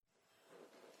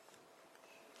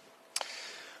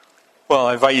Well,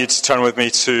 I invite you to turn with me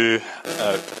to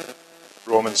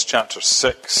Romans chapter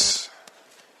 6,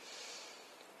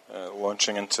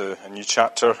 launching into a new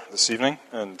chapter this evening.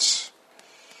 And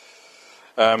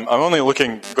I'm only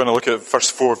going to look at the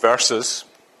first 4 verses,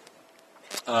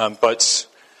 but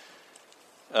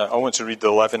I want to read the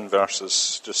 11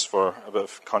 verses just for a bit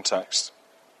of context.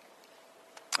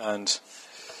 And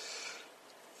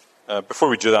before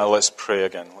we do that, let's pray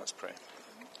again. Let's pray.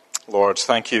 Lord,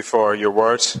 thank you for your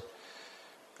word.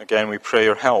 Again, we pray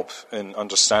your help in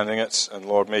understanding it. And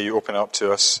Lord, may you open up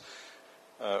to us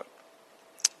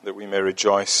that we may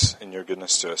rejoice in your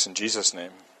goodness to us. In Jesus'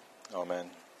 name, amen.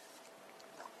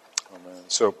 Amen.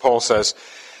 So Paul says,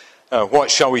 what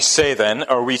shall we say then?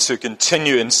 Are we to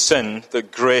continue in sin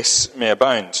that grace may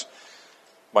abound?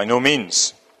 By no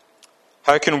means.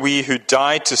 How can we who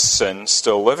died to sin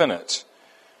still live in it?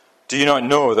 Do you not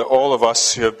know that all of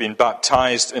us who have been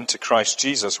baptized into Christ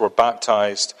Jesus were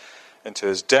baptized into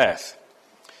his death?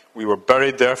 We were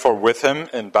buried therefore with him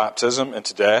in baptism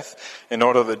into death, in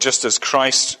order that just as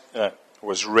Christ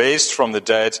was raised from the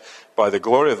dead by the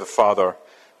glory of the Father,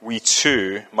 we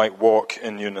too might walk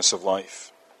in newness of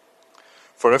life.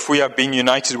 For if we have been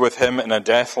united with him in a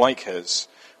death like his,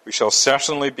 we shall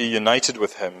certainly be united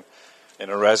with him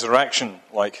in a resurrection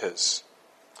like his.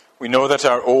 We know that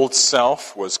our old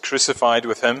self was crucified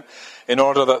with him in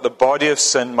order that the body of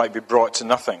sin might be brought to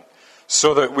nothing,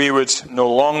 so that we would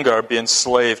no longer be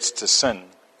enslaved to sin.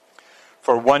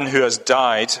 For one who has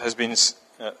died has been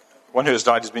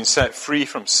set free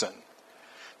from sin.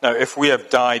 Now, if we have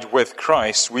died with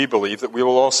Christ, we believe that we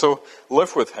will also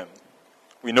live with him.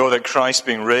 We know that Christ,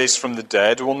 being raised from the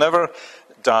dead, will never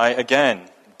die again.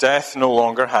 Death no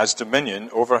longer has dominion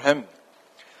over him.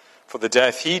 For the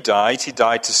death he died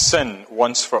to sin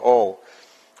once for all.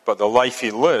 But the life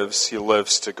he lives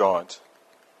to God.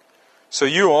 So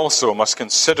you also must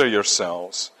consider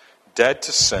yourselves dead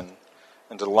to sin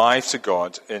and alive to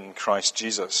God in Christ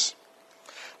Jesus.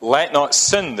 Let not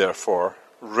sin, therefore,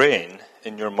 reign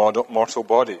in your mortal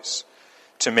bodies,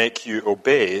 to make you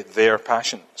obey their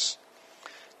passions.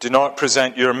 Do not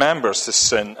present your members to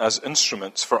sin as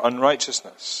instruments for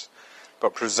unrighteousness,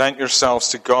 but present yourselves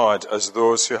to God as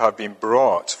those who have been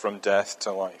brought from death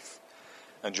to life,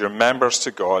 and your members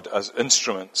to God as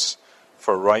instruments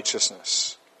for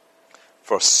righteousness.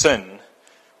 For sin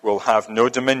will have no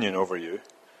dominion over you,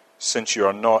 since you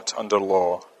are not under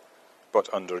law,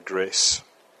 but under grace.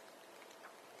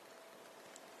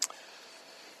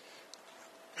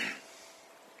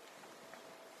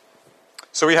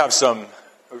 So we have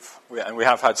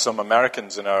had some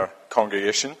Americans in our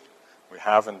congregation. We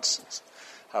haven't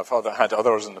had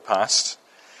others in the past.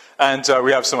 And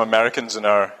we have some Americans in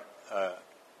our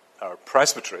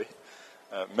presbytery,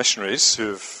 missionaries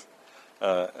who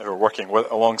are working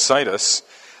alongside us.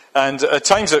 And at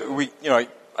times that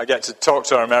I get to talk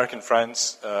to our American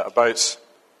friends about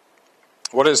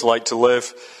what it's like to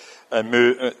live and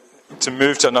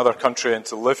move to another country and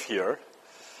to live here.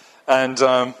 And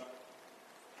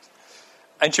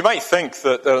you might think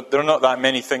that there are not that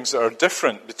many things that are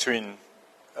different between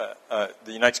the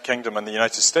United Kingdom and the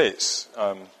United States.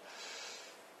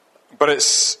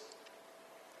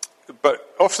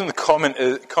 But often the comment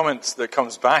that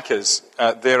comes back is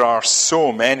there are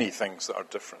so many things that are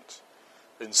different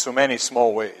in so many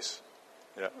small ways.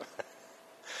 Yeah,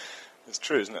 it's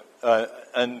true, isn't it?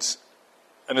 And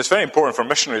it's very important for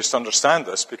missionaries to understand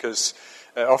this, because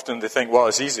often they think, well,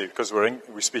 it's easy because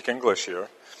we speak English here,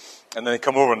 and then they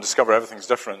come over and discover everything's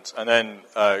different, and then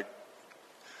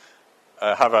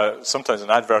have sometimes an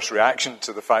adverse reaction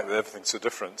to the fact that everything's so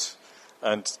different,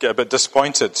 and get a bit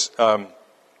disappointed.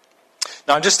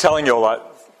 Now, I'm just telling you all that.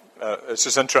 It's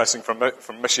just interesting from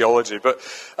missiology, but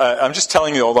I'm just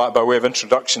telling you all that by way of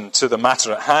introduction to the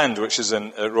matter at hand, which is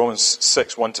in Romans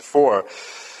 6,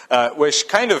 1-4, which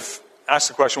kind of asks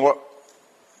the question,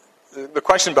 the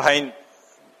question behind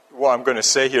what I'm going to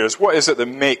say here is, what is it that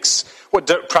makes, what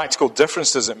practical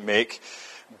difference does it make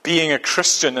being a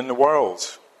Christian in the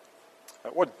world?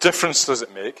 What difference does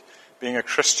it make being a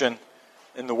Christian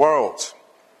in the world?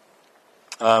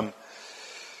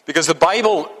 Because the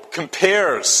Bible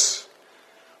compares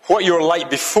what you were like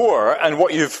before and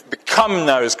what you've become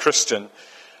now as Christian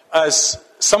as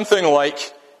something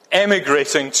like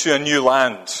emigrating to a new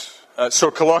land. So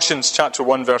Colossians chapter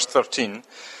 1 verse 13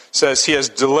 says, He has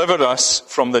delivered us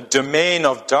from the domain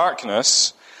of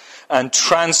darkness and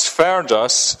transferred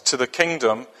us to the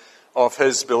kingdom of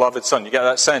His beloved Son. You get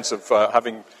that sense of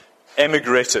having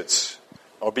emigrated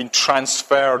or been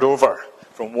transferred over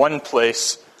from one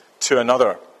place to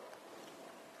another.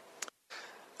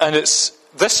 And it's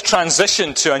this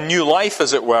transition to a new life,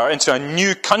 as it were, into a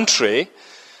new country,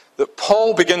 that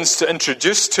Paul begins to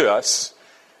introduce to us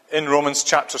in Romans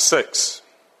chapter 6.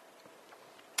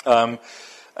 And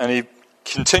he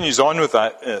continues on with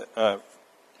that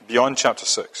beyond chapter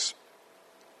 6.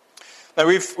 Now,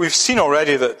 we've seen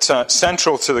already that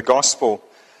central to the gospel,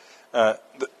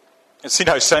 seen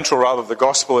how central, rather, the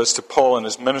gospel is to Paul and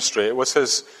his ministry. It was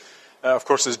his, of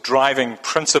course, his driving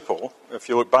principle. If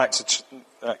you look back to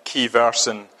that key verse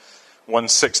in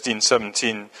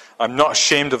 1:16-17, I'm not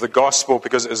ashamed of the gospel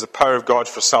because it is the power of God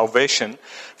for salvation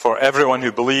for everyone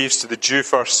who believes, to the Jew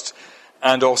first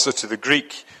and also to the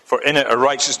Greek. For in it a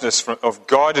righteousness of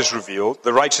God is revealed,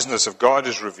 the righteousness of God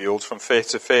is revealed from faith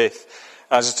to faith,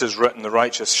 as it is written, the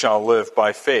righteous shall live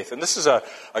by faith. And this is a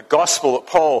gospel that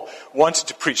Paul wanted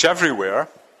to preach everywhere.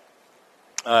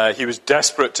 He was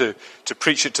desperate to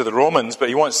preach it to the Romans, but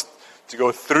he wants to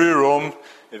go through Rome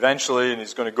eventually, and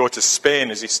he's going to go to Spain,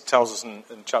 as he tells us in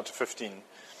chapter 15.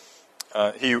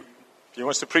 He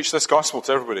wants to preach this gospel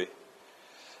to everybody.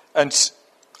 And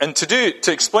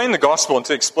to explain the gospel and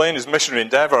to explain his missionary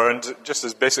endeavor and just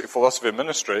his basic philosophy of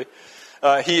ministry,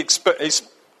 he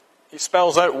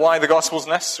spells out why the gospel is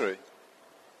necessary.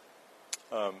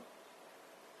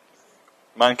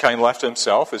 Mankind left to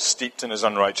himself is steeped in his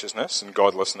unrighteousness and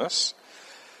godlessness,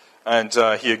 and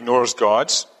he ignores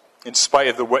God in spite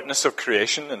of the witness of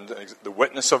creation and the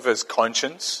witness of his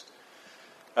conscience.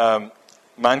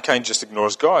 Mankind just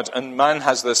ignores God, and man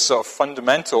has this sort of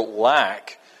fundamental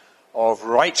lack of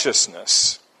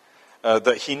righteousness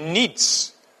that he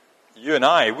needs. You and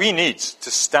I, we need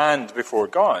to stand before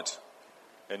God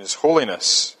in his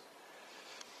holiness.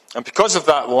 And because of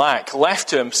that lack, left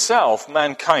to himself,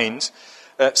 mankind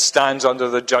stands under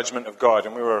the judgment of God.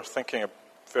 And we were thinking a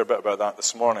fair bit about that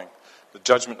this morning, the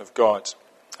judgment of God.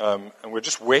 And we're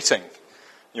just waiting.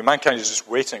 Mankind is just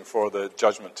waiting for the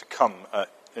judgment to come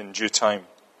in due time.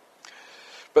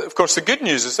 But of course the good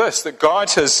news is this, that God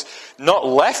has not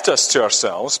left us to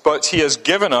ourselves, but he has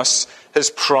given us his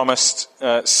promised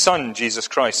Son, Jesus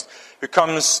Christ, who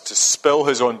comes to spill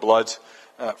his own blood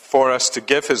for us, to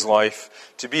give his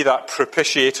life, to be that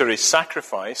propitiatory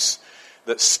sacrifice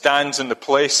that stands in the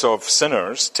place of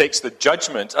sinners, takes the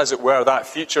judgment, as it were, that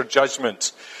future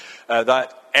judgment,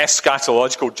 that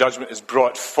eschatological judgment is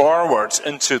brought forward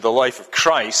into the life of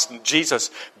Christ, and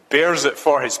Jesus bears it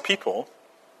for his people,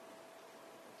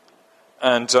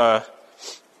 and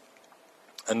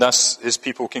thus his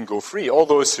people can go free. All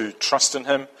those who trust in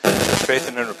him, have faith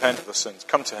in him, repent of their sins,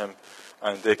 come to him,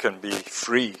 and they can be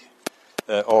free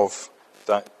of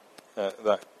that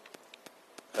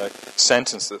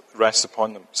sentence that rests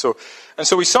upon them. So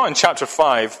we saw in chapter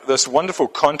 5 this wonderful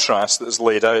contrast that is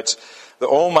laid out, that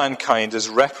all mankind is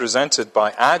represented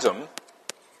by Adam,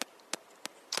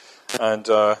 and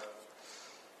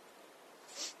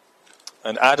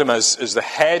Adam is the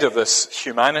head of this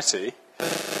humanity,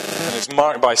 and is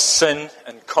marked by sin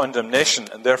and condemnation,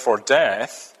 and therefore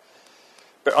death.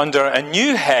 But under a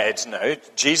new head now,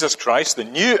 Jesus Christ, the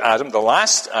new Adam, the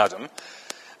last Adam,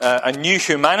 a new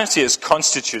humanity is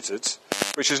constituted,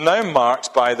 which is now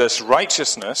marked by this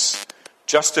righteousness,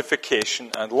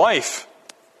 justification, and life.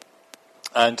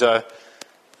 And to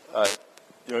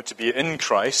be in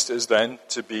Christ is then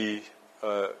to be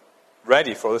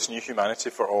ready for this new humanity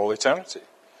for all eternity.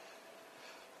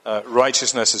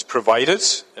 Righteousness is provided,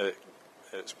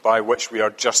 it's by which we are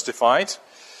justified,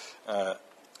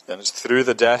 and it's through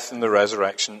the death and the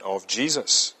resurrection of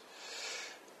Jesus.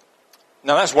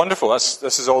 Now that's wonderful.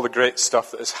 This is all the great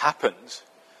stuff that has happened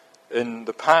in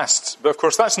the past. But of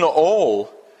course that's not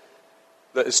all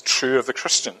that is true of the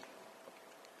Christian.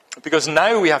 Because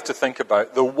now we have to think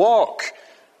about the walk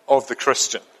of the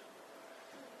Christian.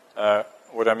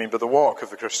 What I mean by the walk of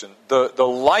the Christian. The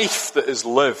life that is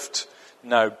lived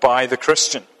now by the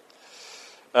Christian.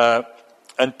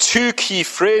 And two key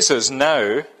phrases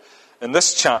now in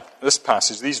this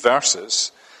passage, these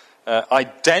verses,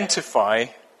 define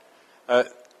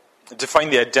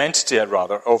the identity,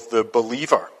 of the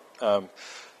believer.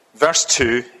 Verse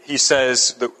 2, he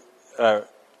says that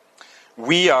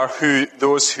we are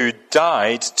those who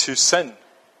died to sin.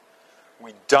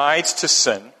 We died to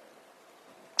sin.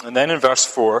 And then in verse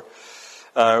 4,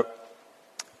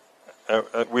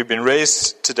 we've been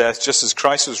raised to death just as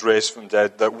Christ was raised from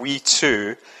dead, that we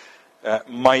too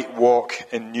might walk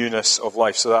in newness of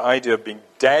life. So that idea of being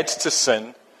dead to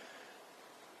sin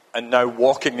and now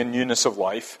walking in newness of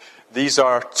life, these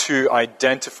are two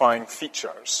identifying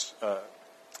features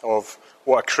of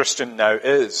what a Christian now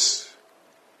is.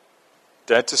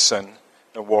 Dead to sin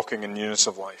and walking in newness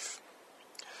of life.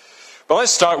 But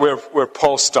let's start where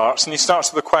Paul starts, and he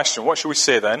starts with a question. What shall we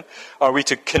say then? Are we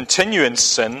to continue in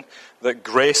sin that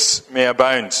grace may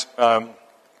abound?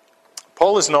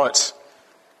 Paul is not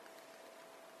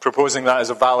proposing that as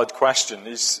a valid question.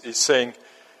 He's saying,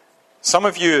 some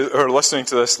of you who are listening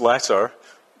to this letter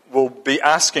will be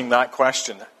asking that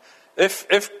question.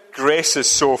 If grace is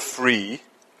so free,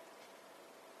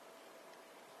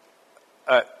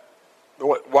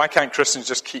 why can't Christians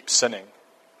just keep sinning?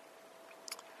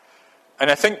 And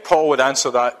I think Paul would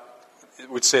answer that,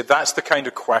 would say that's the kind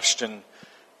of question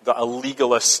that a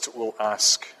legalist will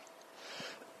ask.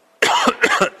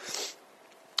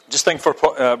 Just think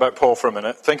about Paul for a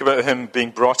minute. Think about him being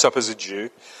brought up as a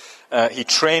Jew. He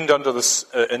trained in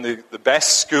the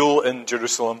best school in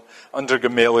Jerusalem, under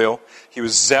Gamaliel. He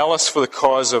was zealous for the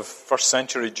cause of first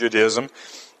century Judaism.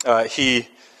 He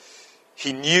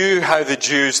knew how the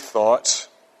Jews thought.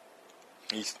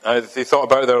 They thought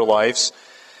about their lives.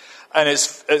 And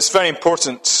it's very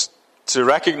important to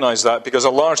recognize that, because a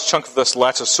large chunk of this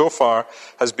letter so far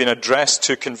has been addressed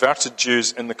to converted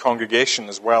Jews in the congregation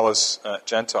as well as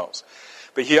Gentiles.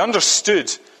 But he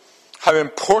understood how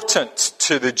important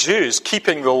to the Jews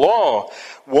keeping the law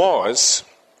was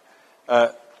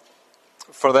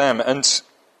for them. And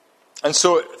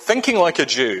so thinking like a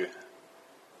Jew,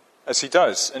 as he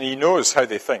does, and he knows how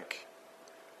they think,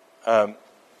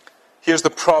 here's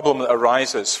the problem that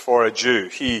arises for a Jew.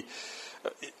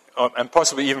 And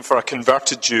possibly even for a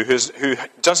converted Jew who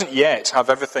doesn't yet have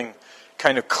everything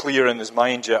kind of clear in his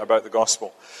mind yet about the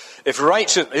gospel. Here's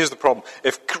the problem.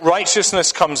 If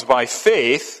righteousness comes by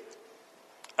faith,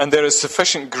 and there is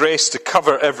sufficient grace to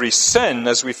cover every sin,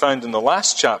 as we found in the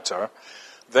last chapter,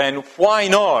 then why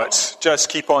not just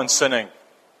keep on sinning?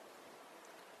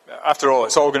 After all,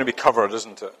 it's all going to be covered,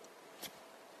 isn't it?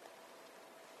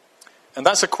 And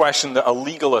that's a question that a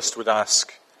legalist would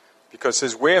ask, because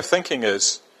his way of thinking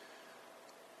is,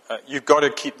 you've got to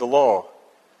keep the law.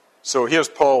 So here's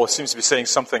Paul, who seems to be saying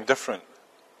something different.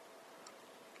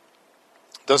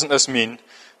 Doesn't this mean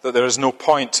that there is no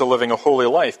point to living a holy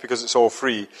life because it's all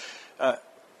free?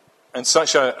 And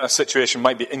such a situation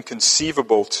might be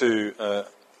inconceivable to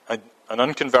an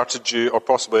unconverted Jew, or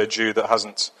possibly a Jew that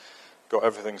hasn't got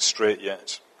everything straight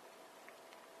yet.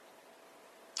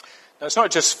 Now, it's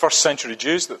not just first century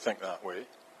Jews that think that way.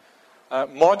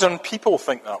 Modern people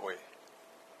think that way.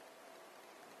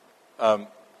 I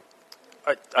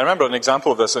remember an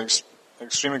example of this, an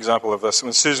extreme example of this.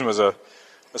 When Susan was a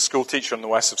school teacher in the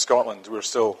west of Scotland, we were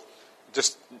still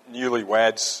just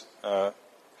newlyweds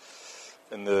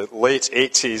in the late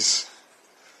 80s.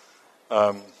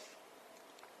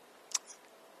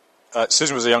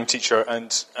 Susan was a young teacher,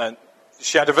 and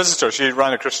she had a visitor. She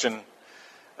ran a Christian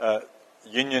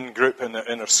union group in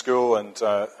her school, and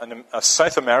a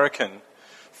South American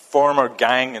former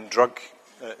gang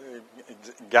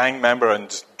member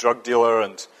and drug dealer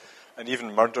and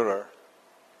even murderer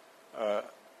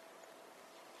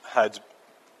had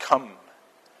come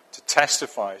to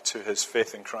testify to his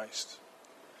faith in Christ.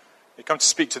 He'd come to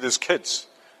speak to those kids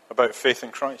about faith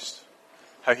in Christ,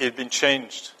 how he had been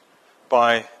changed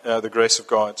by the grace of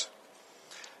God.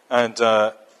 And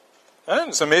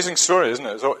it's an amazing story, isn't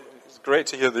it? It's great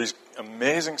to hear these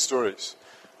amazing stories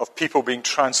of people being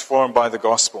transformed by the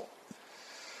gospel.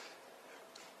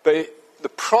 But the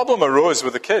problem arose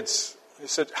with the kids. They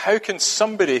said, how can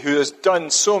somebody who has done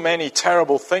so many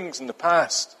terrible things in the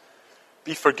past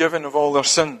be forgiven of all their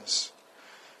sins?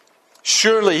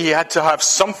 Surely he had to have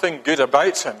something good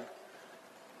about him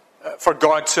for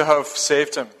God to have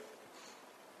saved him.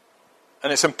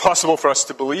 And it's impossible for us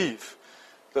to believe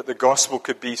that the gospel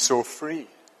could be so free.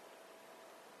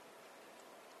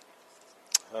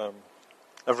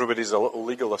 Everybody's a little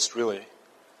legalist, really.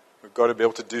 We've got to be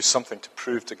able to do something to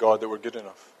prove to God that we're good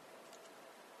enough.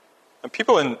 And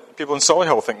people in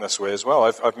Solihull think this way as well.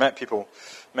 I've met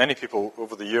many people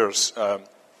over the years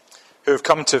who have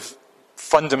come to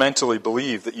fundamentally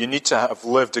believe that you need to have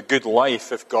lived a good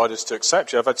life if God is to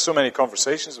accept you. I've had so many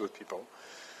conversations with people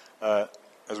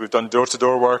as we've done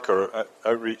door-to-door work or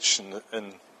outreach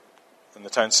in the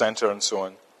town centre and so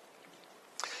on.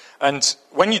 And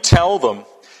when you tell them,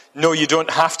 no, you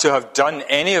don't have to have done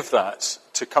any of that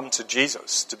to come to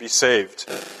Jesus, to be saved,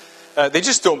 they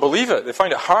just don't believe it. They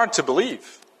find it hard to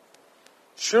believe.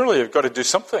 Surely you've got to do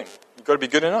something. You've got to be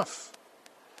good enough.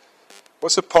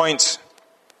 What's the point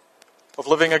of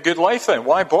living a good life then?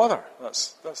 Why bother?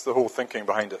 That's the whole thinking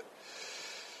behind it.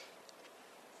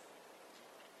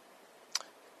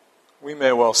 We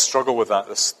may well struggle with that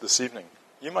this evening.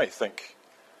 You might think,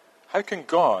 how can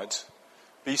God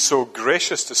be so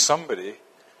gracious to somebody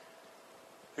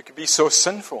who could be so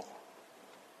sinful?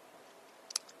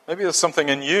 Maybe there's something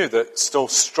in you that still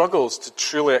struggles to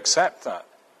truly accept that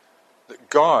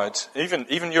God,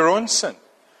 even your own sin,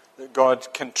 that God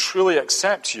can truly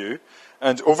accept you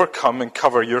and overcome and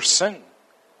cover your sin.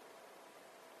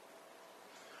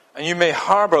 And you may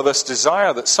harbor this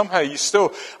desire that somehow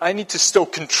I need to still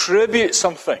contribute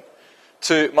something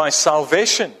to my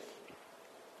salvation.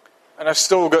 And I've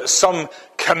still got some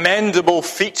commendable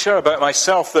feature about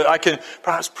myself that I can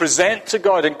perhaps present to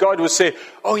God. And God would say,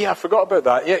 oh yeah, I forgot about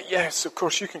that. Yes, of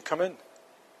course you can come in.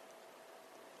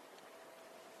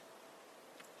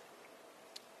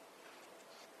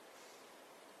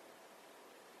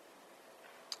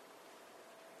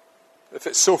 If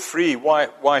it's so free, why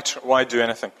do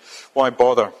anything? Why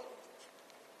bother?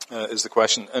 Is the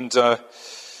question. And but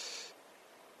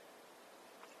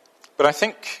I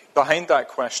think behind that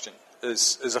question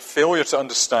is a failure to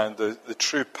understand the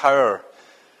true power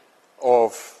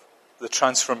of the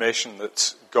transformation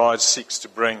that God seeks to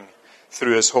bring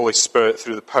through His Holy Spirit,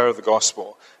 through the power of the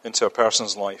gospel, into a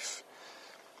person's life.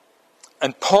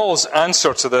 And Paul's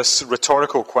answer to this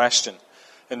rhetorical question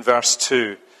in verse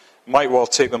 2 might well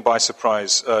take them by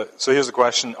surprise. So here's the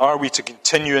question: are we to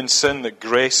continue in sin that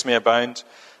grace may abound?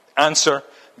 Answer: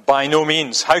 by no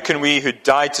means. How can we who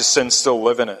died to sin still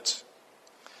live in it?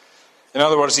 In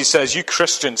other words, he says, you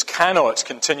Christians cannot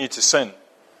continue to sin.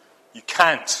 You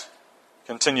can't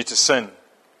continue to sin.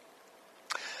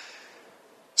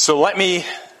 So let me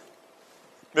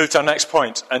move to our next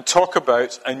point and talk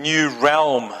about a new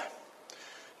realm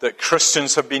that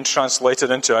Christians have been translated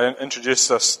into. I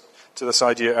introduced us to this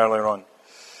idea earlier on.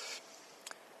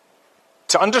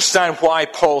 To understand why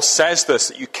Paul says this,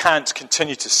 that you can't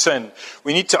continue to sin,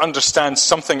 we need to understand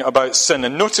something about sin.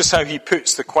 And notice how he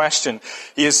puts the question.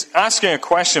 He is asking a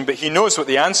question, but he knows what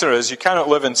the answer is. You cannot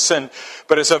live in sin.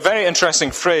 But it's a very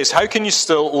interesting phrase. How can you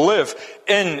still live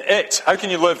in it? How can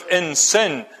you live in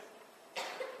sin?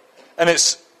 And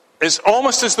it's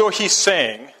almost as though he's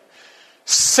saying,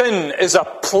 sin is a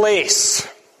place.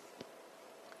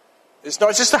 It's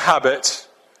not just a habit.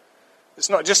 It's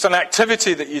not just an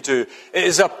activity that you do. It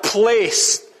is a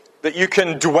place that you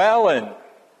can dwell in.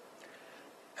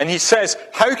 And he says,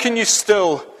 how can you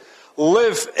still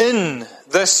live in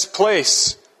this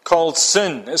place called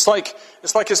sin? It's like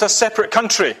it's a separate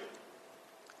country.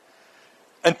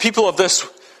 And people of this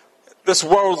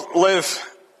world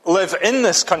live in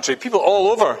this country. People all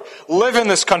over live in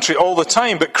this country all the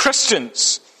time. But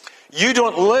Christians, you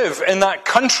don't live in that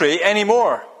country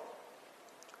anymore.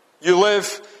 You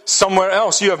live somewhere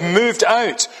else. You have moved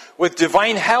out with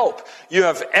divine help. You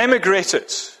have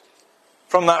emigrated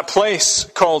from that place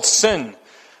called sin,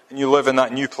 and you live in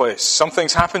that new place.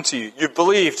 Something's happened to you. You've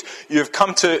believed. You've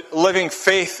come to living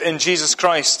faith in Jesus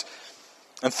Christ,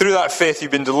 and through that faith you've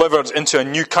been delivered into a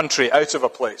new country out of a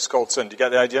place called sin. Do you get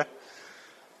the idea?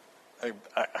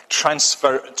 A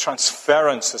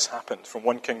transference has happened from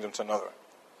one kingdom to another.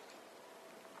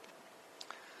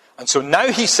 And so now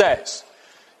he says,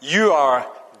 you are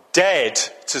dead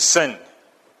to sin.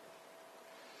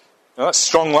 Now that's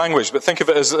strong language, but think of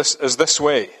it as this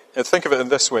way. Think of it in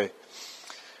this way.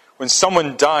 When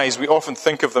someone dies, we often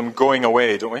think of them going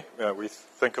away, don't we? We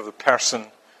think of the person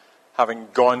having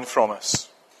gone from us.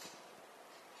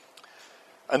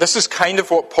 And this is kind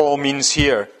of what Paul means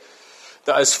here.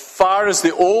 That as far as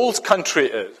the old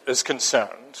country is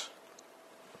concerned,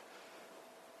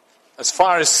 as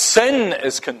far as sin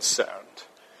is concerned,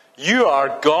 you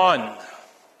are gone.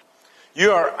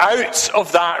 You are out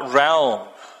of that realm.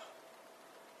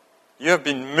 You have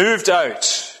been moved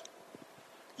out.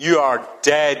 You are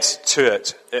dead to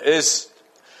it. It is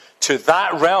to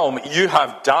that realm you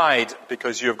have died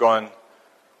because you have gone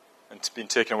and been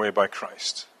taken away by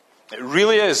Christ. It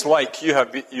really is like you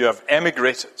have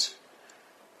emigrated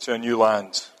to a new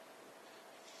land.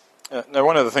 Now,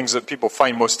 one of the things that people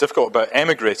find most difficult about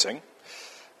emigrating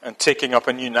and taking up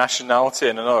a new nationality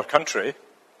in another country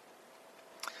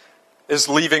is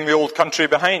leaving the old country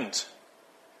behind.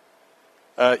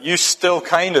 You still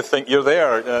kind of think you're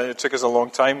there. It took us a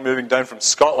long time moving down from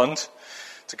Scotland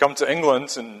to come to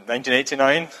England in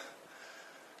 1989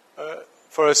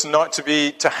 for us not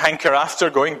to hanker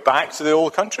after going back to the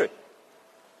old country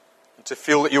and to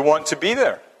feel that you want to be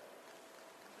there.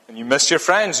 And you miss your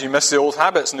friends, you miss the old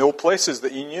habits and the old places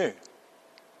that you knew.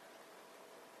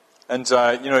 And,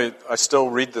 I still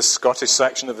read the Scottish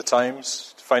section of the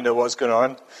Times to find out what's going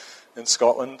on in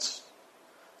Scotland.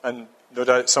 And no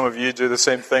doubt some of you do the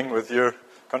same thing with your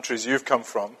countries you've come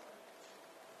from.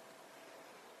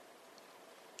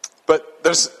 But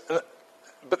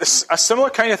But a similar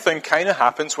kind of thing kind of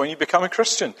happens when you become a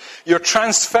Christian. You're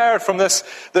transferred from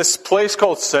this place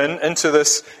called sin into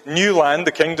this new land,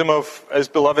 the kingdom of his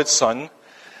beloved Son.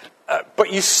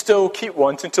 But you still keep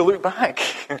wanting to look back.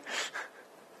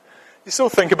 You still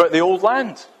think about the old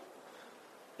land.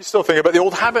 You still think about the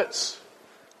old habits.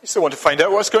 You still want to find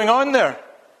out what's going on there.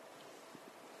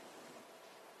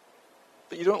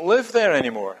 But you don't live there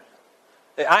anymore.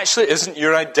 It actually isn't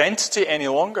your identity any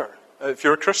longer if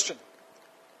you're a Christian.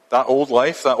 That old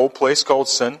life, that old place called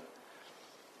sin.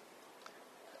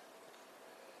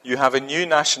 You have a new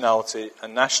nationality, a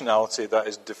nationality that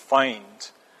is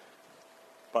defined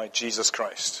by Jesus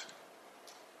Christ.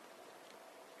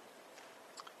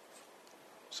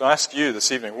 So I ask you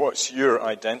this evening, what's your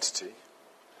identity?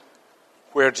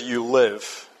 Where do you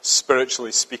live,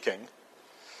 spiritually speaking?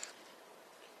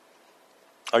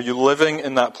 Are you living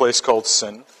in that place called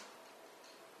sin?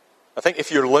 I think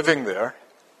if you're living there,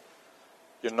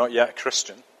 you're not yet a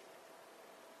Christian.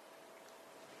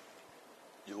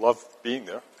 You love being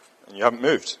there, and you haven't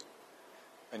moved.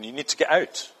 And you need to get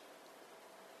out.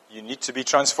 You need to be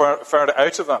transferred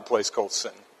out of that place called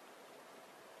sin.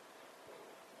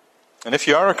 And if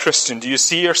you are a Christian, do you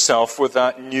see yourself with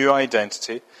that new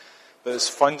identity that is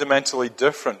fundamentally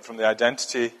different from the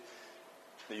identity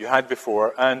that you had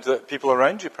before and that people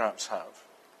around you perhaps have?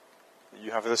 That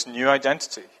you have this new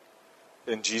identity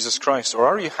in Jesus Christ? Or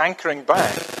are you hankering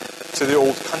back to the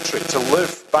old country, to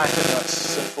live back in that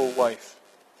sinful life?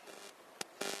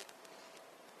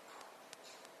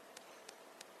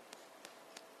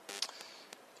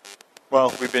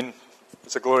 Well,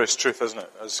 it's a glorious truth, isn't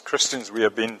it? As Christians, we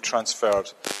have been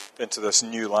transferred into this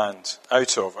new land,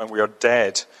 out of, and we are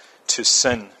dead to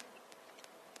sin.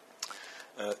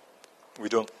 We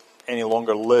don't any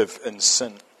longer live in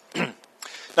sin.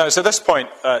 Now, it's at this point,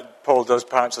 Paul does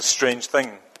perhaps a strange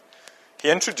thing. He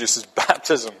introduces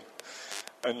baptism.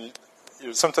 And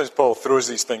sometimes Paul throws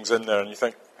these things in there, and you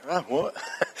think, what?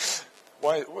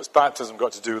 What's baptism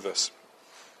got to do with this?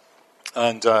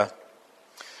 And,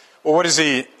 what is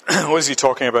he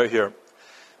talking about here?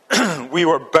 We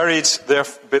were buried,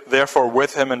 therefore,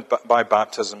 with him by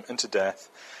baptism into death,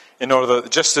 in order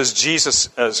that just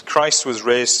as Christ was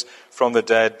raised from the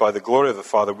dead by the glory of the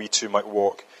Father, we too might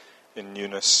walk in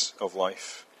newness of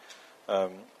life.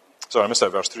 Sorry, I missed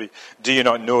out verse 3. Do you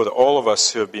not know that all of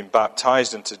us who have been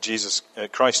baptized into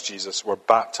Christ Jesus were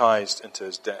baptized into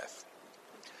his death?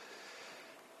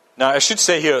 Now, I should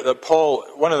say here that Paul,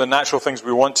 one of the natural things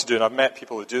we want to do, and I've met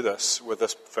people who do this with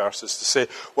this verse, is to say,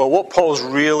 well, what Paul's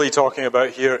really talking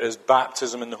about here is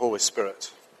baptism in the Holy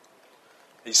Spirit.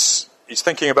 He's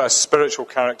thinking about a spiritual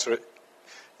category,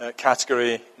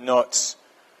 not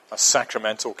a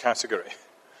sacramental category.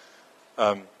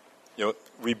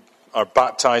 We are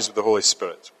baptized with the Holy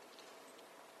Spirit.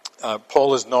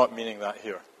 Paul is not meaning that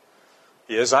here.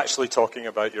 He is actually talking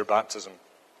about your baptism.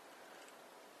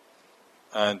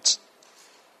 And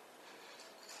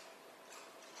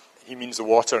he means the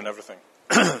water and everything.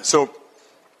 And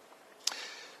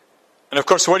of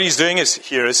course, what he's doing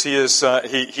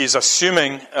he's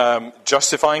assuming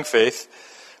justifying faith,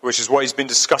 which is what he's been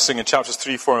discussing in chapters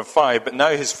 3, 4, and 5. But now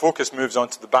his focus moves on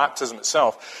to the baptism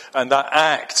itself, and that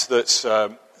act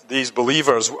that these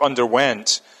believers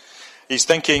underwent. He's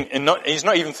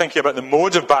not even thinking about the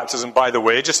mode of baptism, by the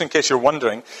way, just in case you're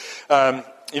wondering.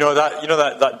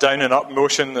 That down and up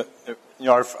motion that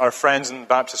our friends in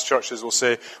Baptist churches will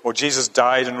say, well, Jesus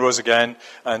died and rose again,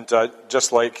 and that's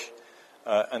just like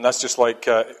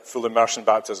full immersion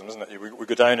baptism, isn't it? We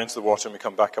go down into the water and we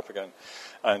come back up again,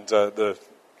 and the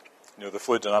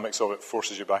fluid dynamics of it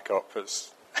forces you back up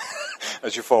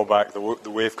as you fall back. The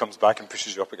wave comes back and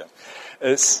pushes you up again.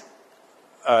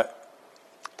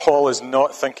 Paul is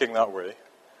not thinking that way.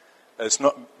 It's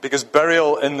not, because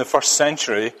burial in the first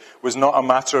century was not a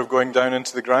matter of going down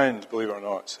into the ground, believe it or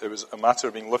not. It was a matter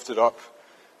of being lifted up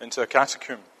into a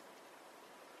catacomb.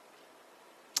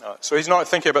 So he's not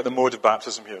thinking about the mode of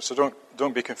baptism here, so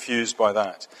don't be confused by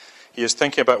that. He is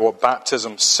thinking about what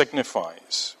baptism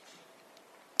signifies.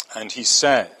 And he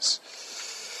says,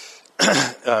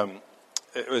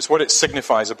 it's what it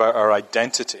signifies about our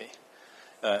identity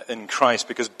in Christ,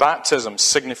 because baptism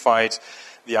signified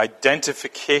the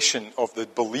identification of the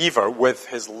believer with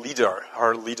his leader,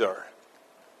 her leader,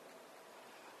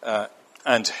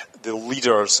 and the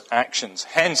leader's actions.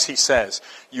 Hence, he says,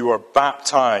 you are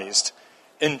baptized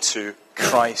into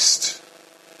Christ.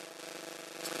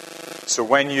 So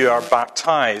when you are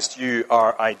baptized, you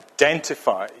are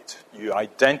identified. You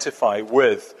identify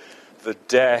with the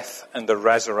death and the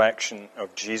resurrection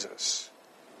of Jesus.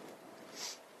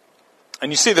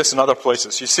 And you see this in other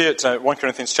places. You see it in 1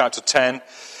 Corinthians chapter 10.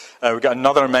 We've got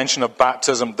another mention of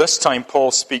baptism. This time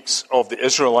Paul speaks of the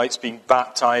Israelites being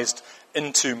baptized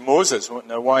into Moses.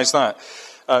 Now, why is that?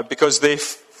 Because they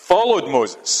followed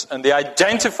Moses and they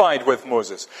identified with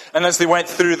Moses. And as they went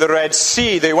through the Red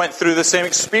Sea, they went through the same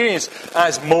experience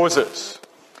as Moses.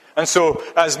 And so,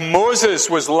 as Moses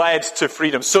was led to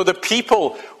freedom, so the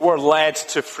people were led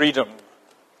to freedom.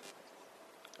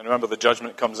 And remember, the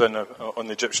judgment comes in on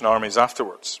the Egyptian armies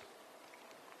afterwards.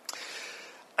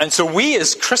 And so we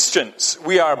as Christians,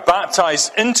 we are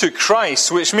baptized into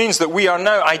Christ, which means that we are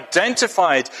now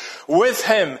identified with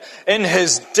him in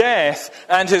his death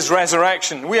and his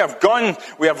resurrection. We have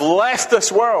left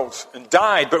this world and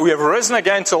died, but we have risen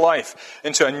again to life,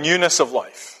 into a newness of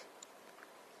life.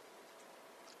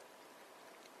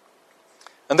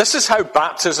 And this is how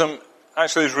baptism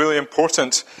actually is really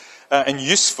important and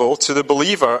useful to the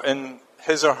believer in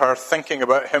his or her thinking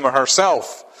about him or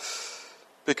herself.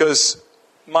 Because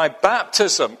my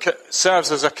baptism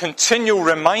serves as a continual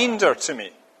reminder to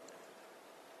me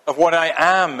of what I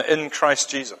am in Christ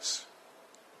Jesus.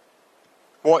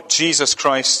 What Jesus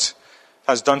Christ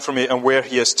has done for me and where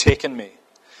he has taken me.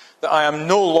 That I am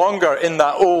no longer in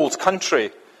that old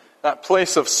country, that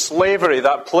place of slavery,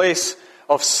 that place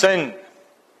of sin.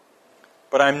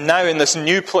 But I'm now in this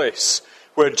new place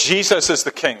where Jesus is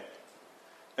the King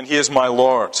and he is my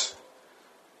Lord.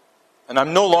 And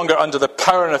I'm no longer under the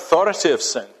power and authority of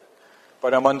sin,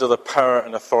 but I'm under the power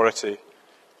and authority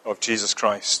of Jesus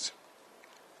Christ.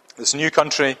 This new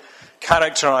country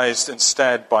characterized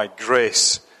instead by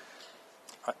grace.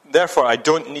 Therefore, I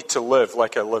don't need to live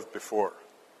like I lived before.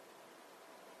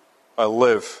 I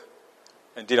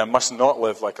must not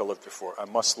live like I lived before. I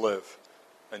must live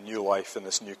a new life in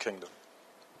this new kingdom.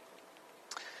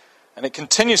 And it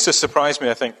continues to surprise me,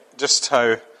 I think, just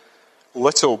how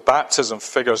little baptism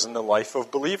figures in the life of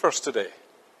believers today.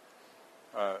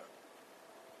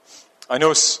 I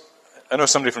know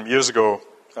somebody from years ago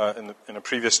in a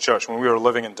previous church when we were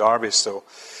living in Derby still,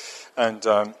 and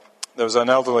there was an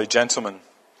elderly gentleman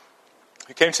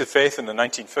who came to faith in the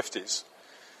 1950s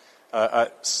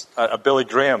at a Billy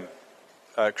Graham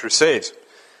crusade,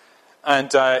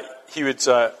 and he would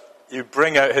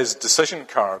bring out his decision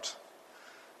card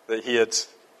that he had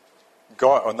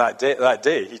got on that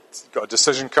day. He got a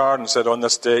decision card and said, on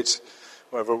this date,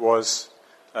 whatever it was,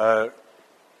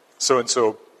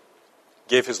 so-and-so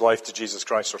gave his life to Jesus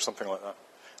Christ or something like that.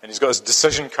 And he's got his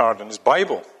decision card in his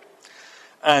Bible.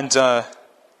 And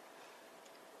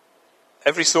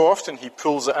every so often he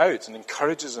pulls it out and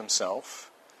encourages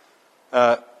himself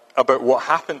about what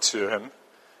happened to him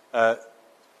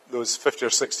those 50 or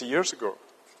 60 years ago.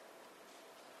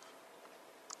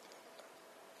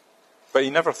 But he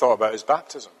never thought about his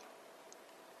baptism.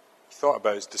 He thought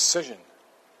about his decision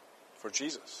for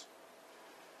Jesus.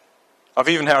 I've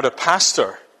even heard a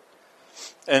pastor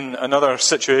in another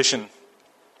situation,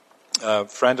 a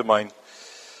friend of mine,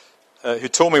 who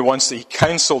told me once that he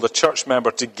counseled a church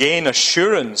member to gain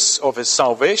assurance of his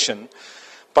salvation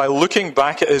by looking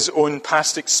back at his own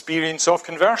past experience of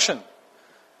conversion.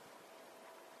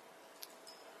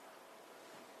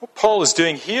 What Paul is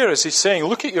doing here is he's saying,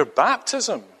 look at your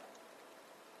baptism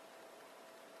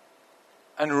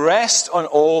and rest on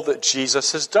all that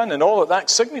Jesus has done and all that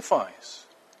signifies.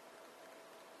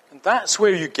 And that's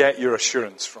where you get your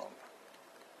assurance from.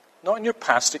 Not in your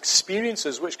past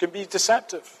experiences, which can be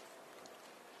deceptive.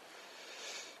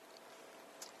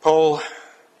 Paul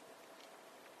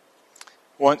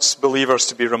wants believers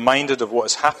to be reminded of what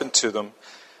has happened to them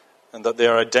and that they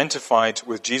are identified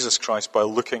with Jesus Christ by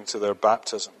looking to their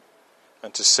baptism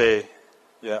and to say,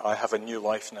 yeah, I have a new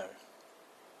life now.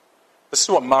 This is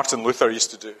what Martin Luther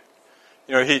used to do.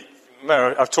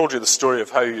 I've told you the story of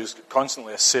how he was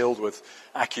constantly assailed with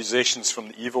accusations from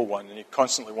the evil one, and he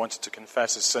constantly wanted to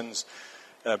confess his sins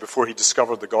before he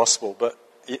discovered the gospel. But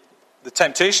the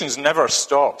temptations never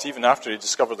stopped, even after he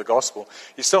discovered the gospel.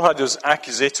 He still had those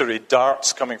accusatory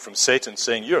darts coming from Satan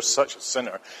saying, you're such a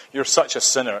sinner, you're such a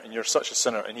sinner, and you're such a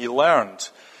sinner. And he learned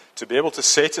to be able to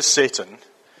say to Satan,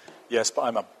 yes, but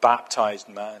I'm a baptized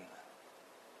man.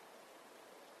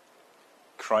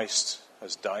 Christ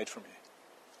has died for me.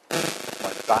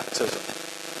 My baptism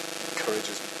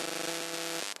encourages me.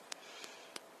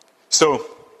 So,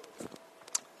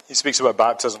 he speaks about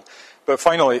baptism. But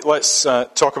finally, let's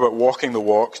talk about walking the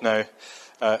walk now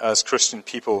as Christian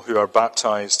people who are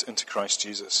baptized into Christ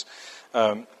Jesus.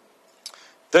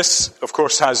 This, of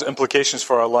course, has implications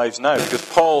for our lives now, because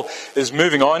Paul is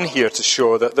moving on here to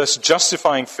show that this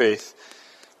justifying faith,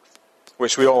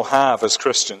 which we all have as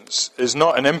Christians, is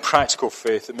not an impractical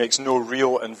faith that makes no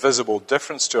real and visible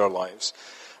difference to our lives.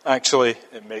 Actually,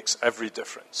 it makes every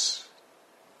difference.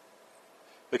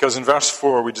 Because in verse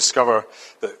 4 we discover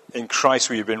that in Christ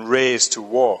we have been raised to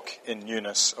walk in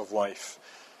newness of life.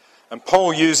 And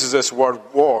Paul uses this word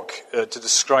walk to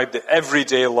describe the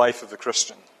everyday life of the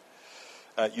Christian.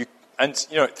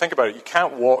 Think about it. You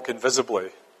can't walk invisibly.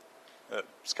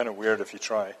 It's kind of weird if you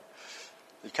try.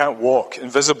 You can't walk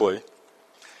invisibly.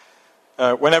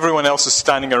 When everyone else is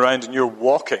standing around and you're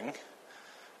walking,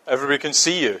 everybody can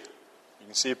see you. You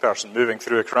can see a person moving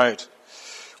through a crowd.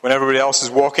 When everybody else is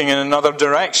walking in another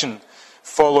direction,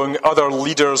 following other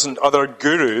leaders and other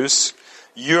gurus,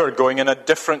 you're going in a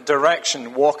different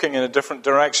direction, walking in a different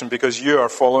direction because you are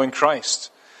following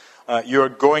Christ. You are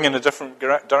going in a different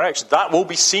direction. That will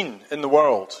be seen in the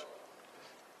world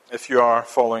if you are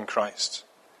following Christ.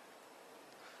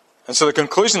 And so the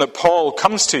conclusion that Paul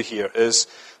comes to here is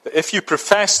that if you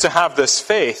profess to have this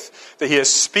faith that he is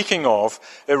speaking of,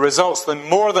 it results in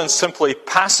more than simply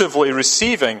passively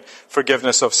receiving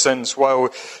forgiveness of sins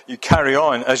while you carry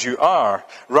on as you are.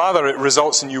 Rather, it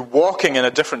results in you walking in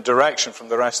a different direction from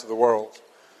the rest of the world.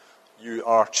 You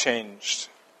are changed.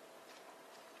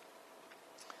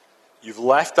 You've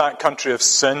left that country of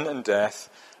sin and death,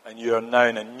 and you are now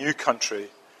in a new country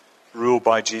ruled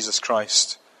by Jesus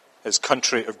Christ, his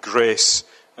country of grace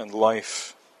and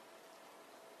life.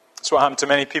 That's what happened to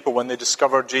many people when they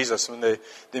discovered Jesus, when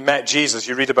they met Jesus.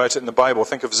 You read about it in the Bible.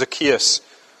 Think of Zacchaeus,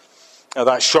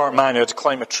 that short man who had to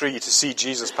climb a tree to see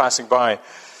Jesus passing by.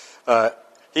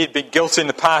 He had been guilty in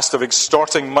the past of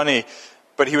extorting money,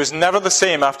 but he was never the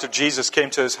same after Jesus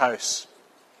came to his house.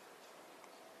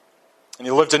 And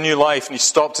he lived a new life, and he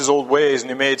stopped his old ways, and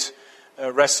he made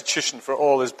restitution for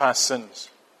all his past sins.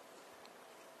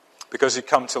 Because he'd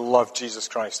come to love Jesus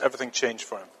Christ. Everything changed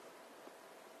for him.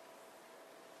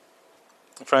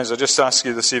 Friends, I just ask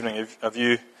you this evening, have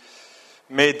you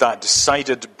made that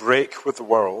decided break with the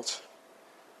world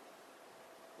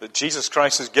that Jesus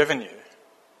Christ has given you?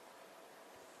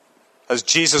 Has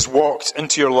Jesus walked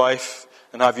into your life,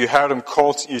 and have you heard him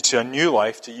call you to a new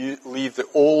life, to leave the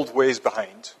old ways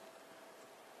behind?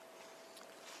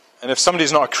 And if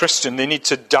somebody's not a Christian, they need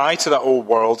to die to that old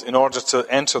world in order to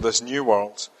enter this new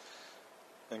world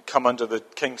and come under the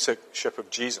kingship of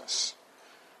Jesus.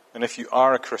 And if you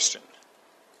are a Christian,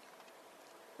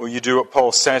 will you do what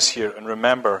Paul says here and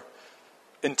remember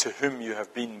into whom you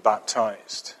have been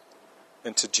baptized,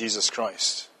 into Jesus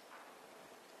Christ?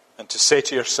 And to say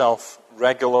to yourself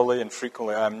regularly and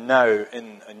frequently, I am now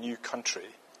in a new country,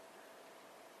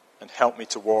 and help me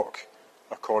to walk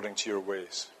according to your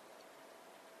ways.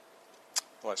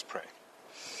 Let's pray.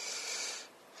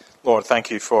 Lord, thank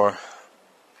you for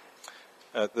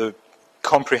the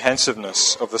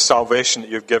comprehensiveness of the salvation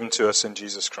that you've given to us in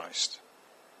Jesus Christ.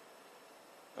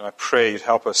 And I pray you'd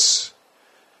help us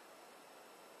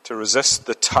to resist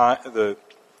the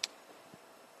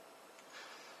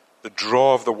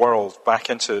draw of the world back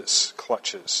into its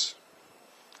clutches,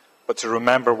 but to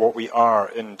remember what we are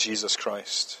in Jesus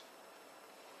Christ,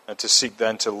 and to seek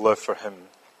then to live for him.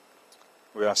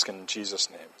 We ask in Jesus'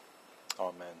 name.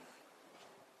 Amen.